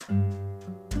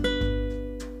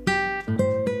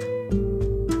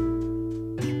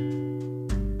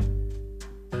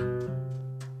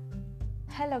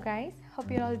guys,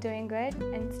 hope you're all doing good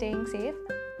and staying safe.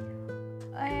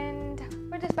 And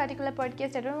for this particular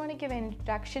podcast, I don't want to give an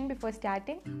introduction before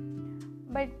starting,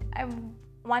 but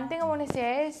one thing I want to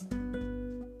say is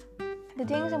the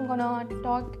things I'm gonna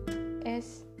talk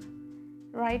is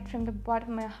right from the bottom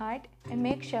of my heart, and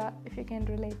make sure if you can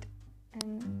relate,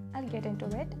 and I'll get into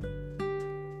it.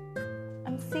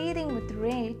 I'm seething with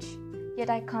rage,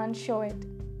 yet I can't show it.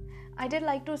 I did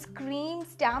like to scream,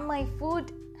 stamp my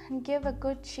foot, and give a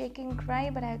good shaking cry,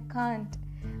 but I can't.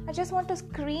 I just want to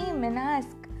scream and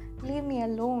ask, leave me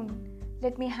alone.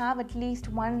 Let me have at least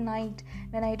one night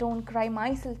when I don't cry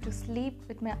myself to sleep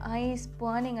with my eyes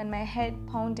burning and my head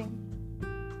pounding.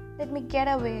 Let me get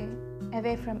away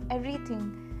from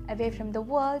everything, away from the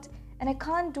world, and I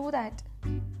can't do that.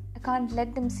 I can't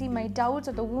let them see my doubts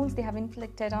or the wounds they have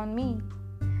inflicted on me.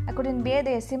 I couldn't bear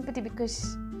their sympathy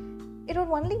because it would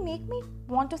only make me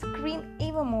want to scream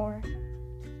even more.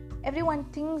 Everyone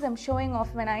thinks I'm showing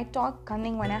off when I talk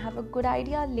cunning, when I have a good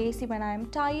idea, lazy when I am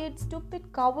tired,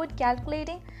 stupid, coward,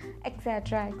 calculating,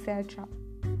 etc., etc.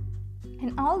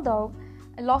 And although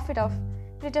I laugh it off,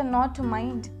 pretend not to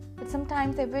mind, but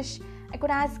sometimes I wish I could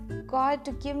ask God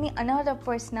to give me another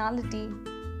personality.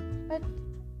 But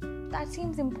that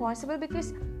seems impossible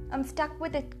because I'm stuck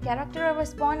with the character I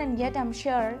was born, and yet I'm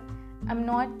sure I'm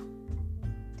not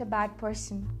a bad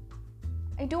person.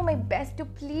 I do my best to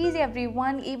please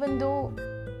everyone, even though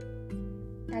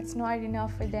that's not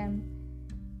enough for them.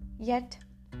 Yet,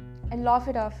 I laugh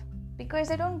it off because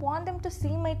I don't want them to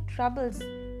see my troubles.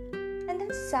 And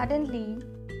then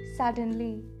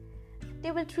suddenly,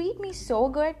 they will treat me so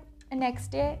good, and next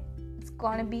day, it's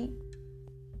gonna be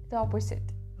the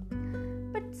opposite.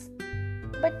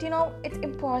 But it's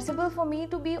impossible for me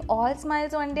to be all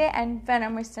smiles one day and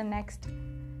venomous the next.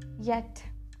 Yet,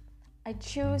 I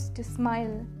choose to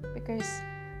smile because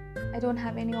I don't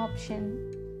have any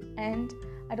option, and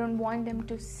I don't want them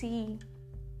to see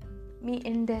me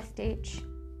in their stage.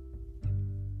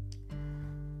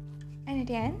 And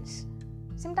it ends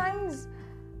sometimes,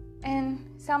 and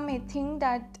some may think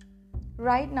that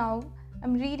right now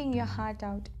I'm reading your heart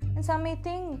out, and some may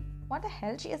think, what the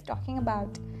hell she is talking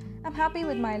about? I'm happy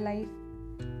with my life.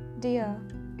 Dear,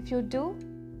 if you do,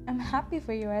 I'm happy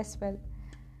for you as well.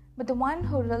 But the one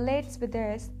who relates with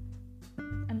this,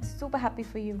 I'm super happy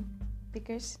for you,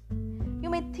 because you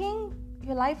may think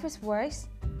your life is worse,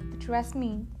 but trust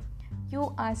me,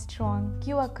 you are strong,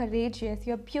 you are courageous,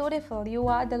 you are beautiful, you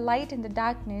are the light in the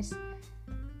darkness.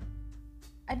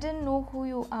 I didn't know who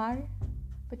you are,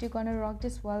 but you're gonna rock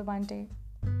this world one day.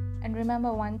 And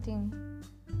remember one thing,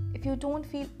 if you don't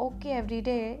feel okay every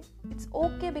day, it's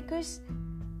okay because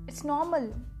it's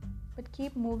normal, but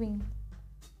keep moving.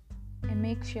 And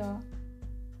make sure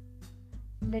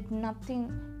let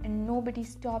nothing and nobody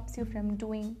stops you from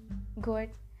doing good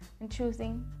and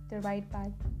choosing the right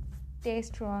path. Stay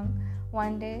strong.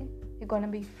 One day you're gonna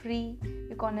be free,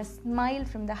 you're gonna smile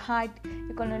from the heart,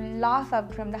 you're gonna laugh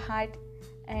out from the heart,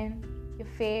 and your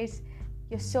face,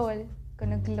 your soul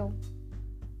gonna glow.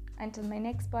 Until my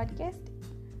next podcast,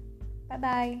 bye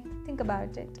bye. Think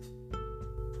about it.